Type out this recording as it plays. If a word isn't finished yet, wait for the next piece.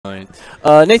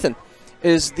Nathan,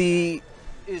 is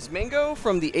Mango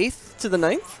from the 8th to the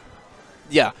 9th?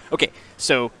 Yeah. Okay.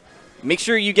 So make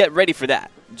sure you get ready for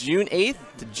that. June 8th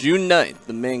to June 9th,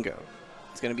 the Mango.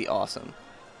 It's gonna be awesome.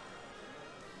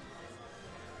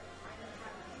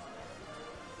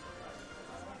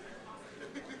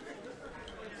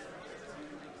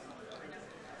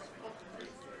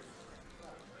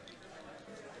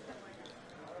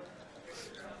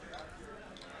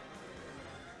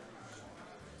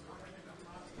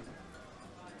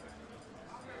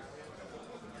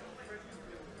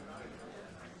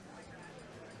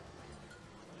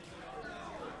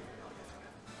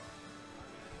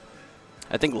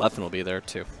 I think Leffen will be there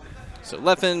too. So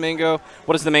Leffen, Mango.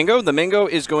 What is the Mango? The Mango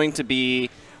is going to be,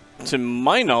 to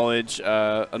my knowledge,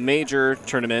 a major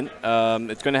tournament.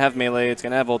 It's going to have Melee, it's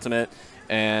going to have Ultimate,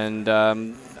 and I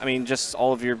mean, just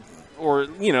all of your, or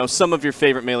you know, some of your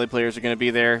favorite Melee players are going to be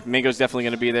there. Mango's definitely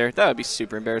going to be there. That would be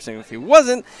super embarrassing if he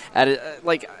wasn't.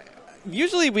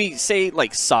 Usually we say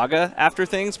like Saga after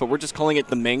things, but we're just calling it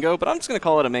the Mango. But I'm just going to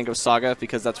call it a Mango Saga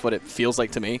because that's what it feels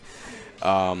like to me.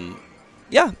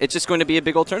 Yeah, it's just going to be a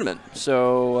big old tournament.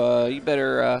 So you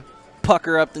better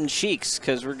pucker up them cheeks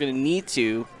because we're going to need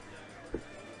to.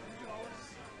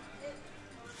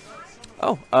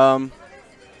 Oh,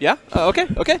 yeah?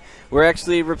 Okay. We're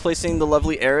actually replacing the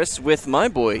lovely Eris with my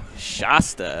boy,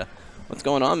 Shasta. What's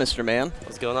going on, Mr. Man?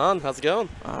 What's going on? How's it going?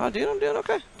 Dude, I'm doing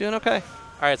okay. Doing okay.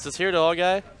 All right, so this here dog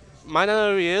guy. Might not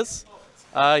know who he is.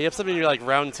 You have something you're like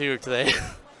round 2 today.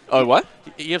 Oh, what?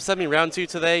 You have something round 2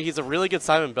 today. He's a really good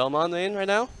Simon Belmont main right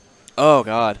now. Oh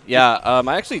God, yeah.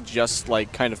 I actually just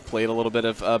like kind of played a little bit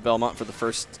of Belmont for the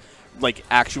first like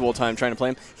actual time trying to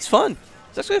play him. He's fun.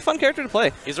 He's actually a fun character to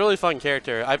play. He's a really fun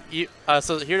character.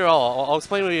 So here I'll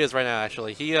explain what he is right now.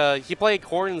 Actually, he played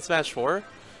Corn in Smash 4.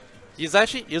 He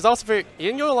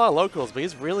didn't go to a lot of locals, but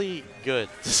he's really good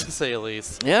to say the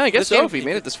least. Yeah, I guess so. If he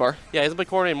made it this far. Yeah, he doesn't play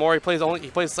Corn anymore. He plays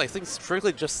I think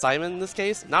strictly just Simon in this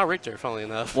case, not Richter, funnily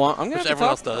enough. Well, I'm gonna everyone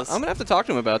else does. I'm gonna have to talk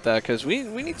to him about that because we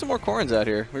need some more Corns out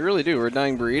here. We really do. We're a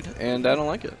dying breed, and I don't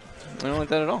like it. I don't like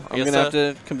that at all. I'm gonna have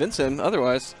to convince him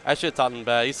otherwise. I should have taught him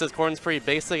about it. He says Corn's pretty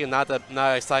basic and not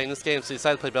exciting in this game, so he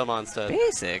decided to play Belmont instead.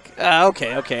 Basic?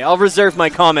 Okay. I'll reserve my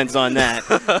comments on that.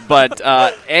 But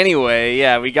anyway,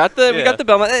 yeah, we got the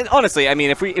Belmont. And honestly, I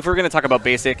mean, if we're gonna talk about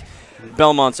basic,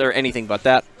 Belmonts are anything but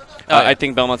that. I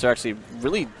think Belmonts are actually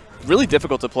really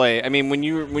difficult to play. I mean, when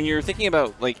you're thinking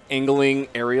about like angling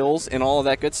aerials and all of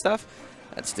that good stuff.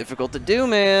 That's difficult to do,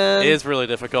 man. It is really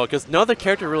difficult because no other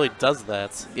character really does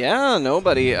that. Yeah,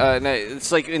 nobody.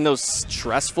 It's like in those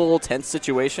stressful, tense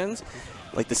situations,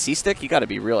 like the C-stick, you got to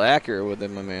be real accurate with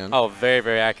it, my man. Oh, very,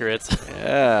 very accurate.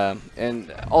 Yeah,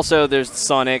 and also there's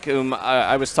Sonic, whom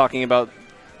I was talking about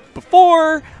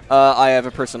before. I have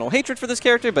a personal hatred for this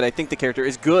character, but I think the character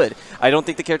is good. I don't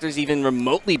think the character is even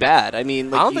remotely bad. I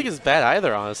mean, like, I don't think it's bad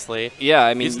either, honestly. Yeah,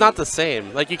 I mean, he's not the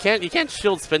same. Like you can't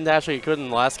shield spin dash like you could in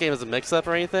the last game as a mix-up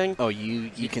or anything. Oh,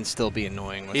 you can still be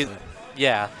annoying with it.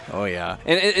 Yeah. Oh, yeah.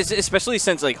 And it's especially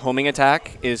since, like, homing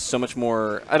attack is so much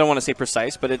more, I don't want to say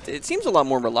precise, but it seems a lot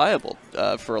more reliable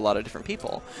for a lot of different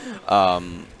people.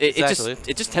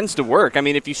 It just tends to work. I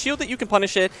mean, if you shield it, you can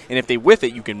punish it, and if they whiff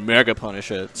it, you can mega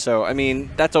punish it. So, I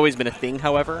mean, that's always been a thing,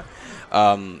 however.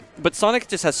 But Sonic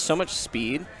just has so much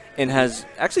speed and has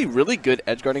actually really good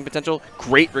edge guarding potential,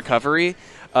 great recovery.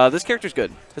 This character's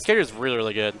good. This character's really,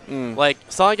 really good. Like,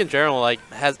 Sonic in general, like,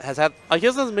 has had, like, he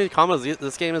hasn't made combos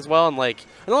this game as well, and, like,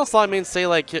 I know Sonic mains say,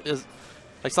 like, Sonic's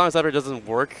Cyber doesn't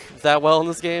work that well in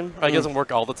this game. Like, it doesn't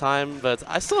work all the time, but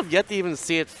I still have yet to even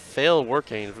see it fail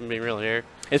working, if I'm being real here.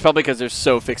 It's probably because they're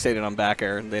so fixated on back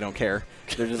air, and they don't care.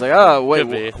 They're just like, oh,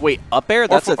 wait, up air?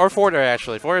 Or forward air,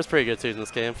 actually. Forward air is pretty good, too, in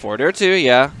this game. Forward air, too,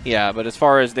 yeah. Yeah, but as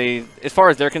far as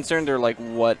they're concerned, they're like,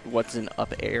 what's an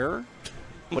up air?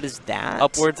 What is that?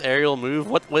 Upwards aerial move?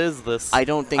 What is this? I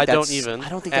don't think that's in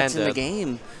the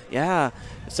game. Yeah.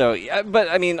 So, yeah, but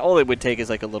I mean, all it would take is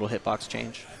like a little hitbox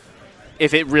change.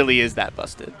 If it really is that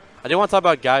busted. I do want to talk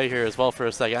about Gayo here as well for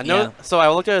a second. I know. Yeah. So I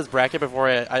looked at his bracket before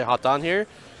I hopped on here.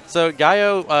 So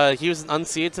Gayo, he was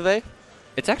unseeded today.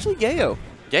 It's actually Gayo.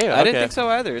 Gayo. I didn't think so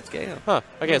either. It's Gayo. Huh.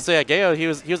 Okay. So yeah, Gayo, he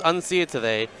was unseeded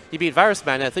today. He beat Virus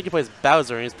Man. I think he plays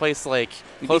Bowser, and he's placed like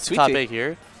close to top 8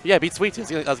 here. Yeah, beat Sweet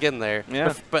Tooth. I was getting there.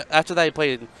 Yeah. But after that, he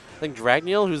played, I think,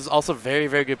 Dragneel, who's also very,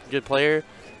 very good player.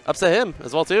 Upset him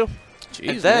as well too. Jeez,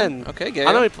 and then man. Okay, Gayo.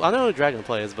 I know who Dragneel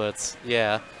plays, but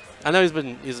yeah, I know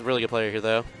he's a really good player here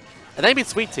though. And then he beat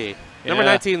Sweet Tea, number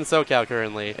 19 in SoCal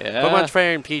currently. Yeah. Pokemon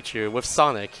trainer in Pichu with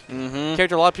Sonic.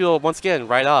 Character a lot of people once again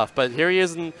write off, but here he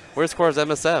is in worst score as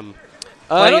MSM.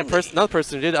 Playing another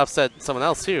person who did upset someone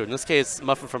else too. In this case,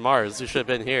 Muffin from Mars, who should have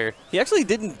been here. He actually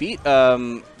didn't beat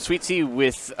Sweet Tea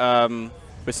with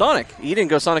Sonic. He didn't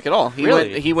go Sonic at all.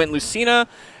 He went Lucina,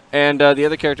 and the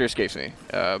other character escapes me.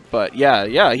 But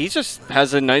yeah, he just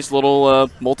has a nice little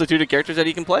multitude of characters that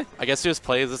he can play. I guess he just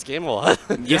plays this game a lot.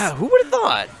 Yeah, who would have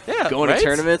thought? Yeah, going to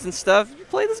tournaments and stuff. You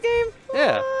play this game?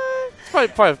 Yeah,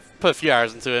 probably put a few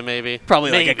hours into it, maybe.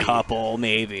 Probably like a couple,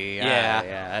 maybe. Yeah,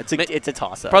 yeah. It's a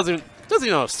toss up. Probably doesn't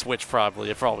even know Switch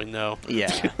probably, for all we know.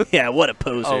 Yeah, yeah. What a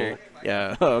poser. Oh.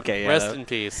 Yeah. Okay. Yeah, Rest in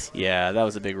peace. Yeah, that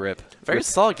was a big rip. Very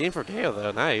solid game for Gayo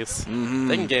though. Nice.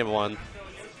 They can game one.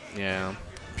 Yeah.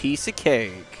 Piece of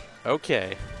cake.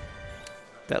 Okay.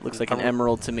 That looks like an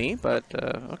emerald to me, but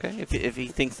okay. If he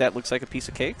thinks that looks like a piece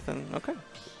of cake, then okay.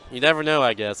 You never know,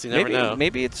 I guess. You never know.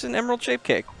 Maybe it's an emerald-shaped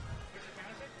cake.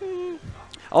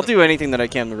 I'll do anything that I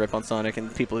can to rip on Sonic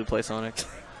and people who play Sonic.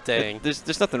 Dang.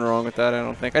 There's nothing wrong with that, I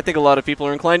don't think. I think a lot of people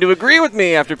are inclined to agree with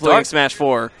me after playing Smash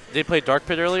 4. Did he play Dark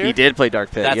Pit earlier? He did play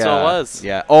Dark Pit, That's yeah. what it was.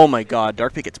 Yeah. Oh, my God.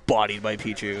 Dark Pit gets bodied by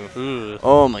Pichu. Ooh.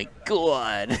 Oh, my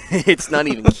God. It's not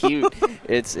even cute.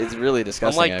 It's really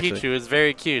disgusting, Unlike Pichu, it's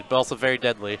very cute, but also very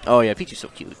deadly. Oh, yeah. Pichu's so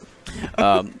cute.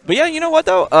 But, yeah, you know what,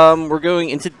 though? We're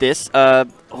going into this.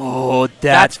 Oh,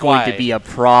 that's going to be a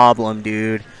problem,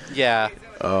 dude. Yeah.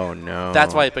 Oh, no.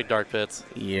 That's why he picked Dark Pits.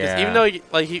 Yeah. Even though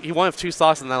he won with 2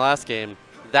 stocks in that last game,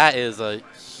 that is a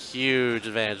huge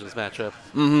advantage in this matchup.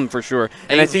 For sure.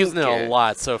 And he's using it a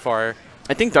lot so far.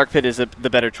 I think Dark Pit is the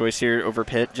better choice here over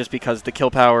Pit, just because the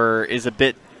kill power is a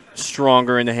bit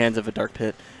stronger in the hands of a Dark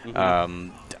Pit.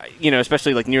 You know,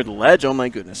 especially like near the ledge. Oh my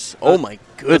goodness. Oh my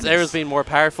goodness. His arrows being more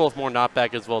powerful with more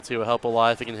knockback as well too will help a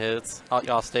lot if he can hit it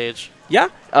off stage. Yeah.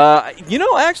 You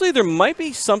know, actually, there might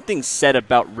be something said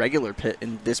about regular Pit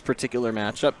in this particular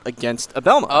matchup against a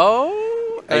Belmont. Oh.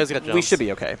 We should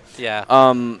be okay. Yeah.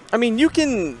 I mean, you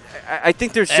can. I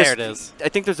think there's there it is. I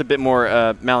think there's a bit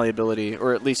more malleability,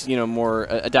 or at least more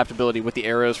adaptability with the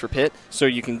arrows for Pit, so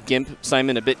you can gimp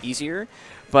Simon a bit easier.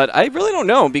 But I really don't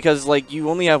know, because like you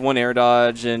only have one air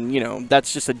dodge, and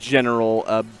that's just a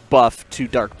general buff to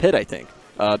Dark Pit. I think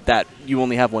that you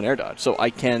only have one air dodge, so I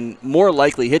can more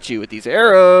likely hit you with these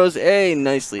arrows. Hey,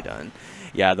 nicely done.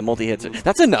 Yeah, the multi-hits.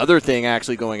 That's another thing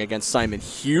actually going against Simon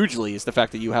hugely, is the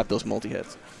fact that you have those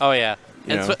multi-hits. Oh, yeah.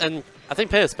 And I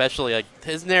think Pit especially, like,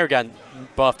 his Nair got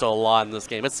buffed a lot in this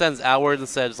game. It sends outwards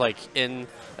instead of, like in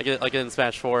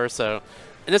Smash 4. So,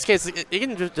 in this case, you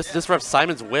can just disrupt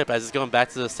Simon's whip as he's going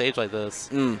back to the stage like this.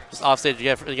 Just off stage,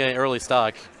 you get an early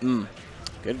stock.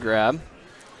 Good grab.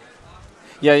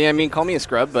 Yeah, I mean, call me a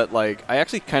scrub, but like I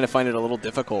actually kind of find it a little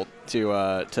difficult to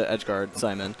edgeguard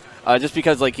Simon, just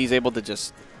because like he's able to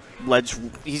just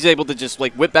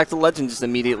like whip back to the ledge and just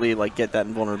immediately like get that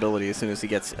invulnerability as soon as he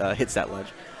gets hits that ledge.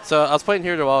 So I was playing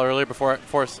here a while earlier before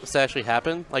this actually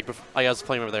happened. Like I was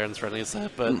playing over there in this friendly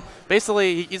set, but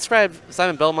basically he described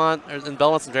Simon Belmont and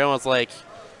Belmont's and Draymond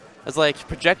as like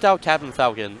projectile Captain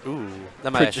Falcon. Ooh,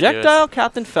 that might projectile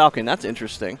Captain Falcon. That's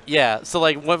interesting. Yeah. So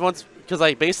like once. Because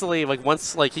like basically like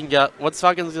once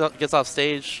Falcon gets off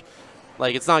stage,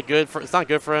 like it's not good for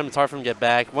him. It's hard for him to get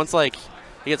back. Once like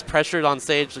he gets pressured on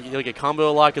stage, he'll get combo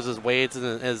a lot because his weight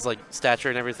and his like stature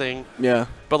and everything. Yeah.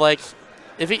 But like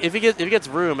if he gets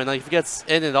room and like if he gets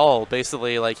in at all,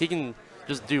 basically like he can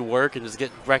just do work and just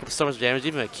rack up so much damage,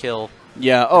 even a kill.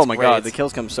 Yeah. Oh my God, the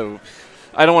kills come so.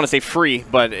 I don't want to say free,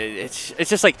 but it's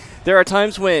just like there are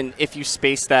times when if you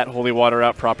space that holy water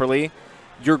out properly,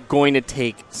 you're going to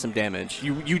take some damage.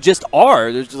 You just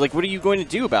are. There's just like, what are you going to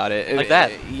do about it? Like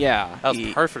that. Yeah. That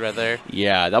was perfect right there.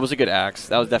 Yeah, that was a good axe.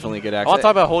 That was definitely a good axe. I want to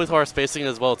talk about Holy Water spacing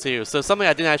as well, too. So something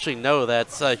I didn't actually know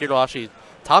that Hiro actually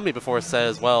taught me before said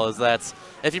as well is that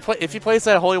if you place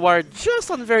that Holy Water just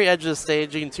on the very edge of the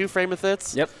stage, you can 2-frame with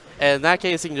it. Yep. And in that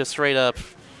case, you can just straight up,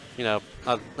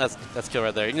 that's kill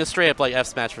right there. You can just straight up like F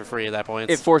smash for free at that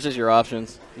point. It forces your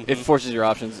options. It forces your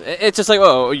options. It's just like,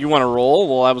 oh, you want to roll?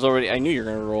 Well, I knew you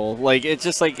were gonna roll. Like it's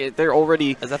just like they're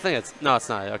already. Is that thing? No, it's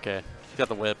not. Okay, you got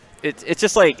the whip. It's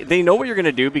just like they know what you're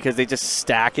gonna do because they just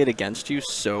stack it against you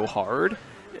so hard.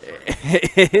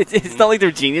 It's not like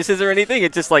they're geniuses or anything.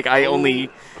 It's just like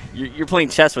you're playing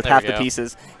chess with half the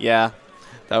pieces. Yeah,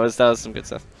 that was some good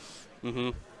stuff.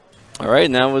 All right,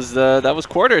 and that was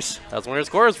quarters. That was one of your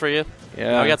scores for you.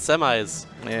 Yeah. Now we got semis.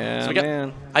 Yeah,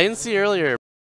 so I didn't see earlier,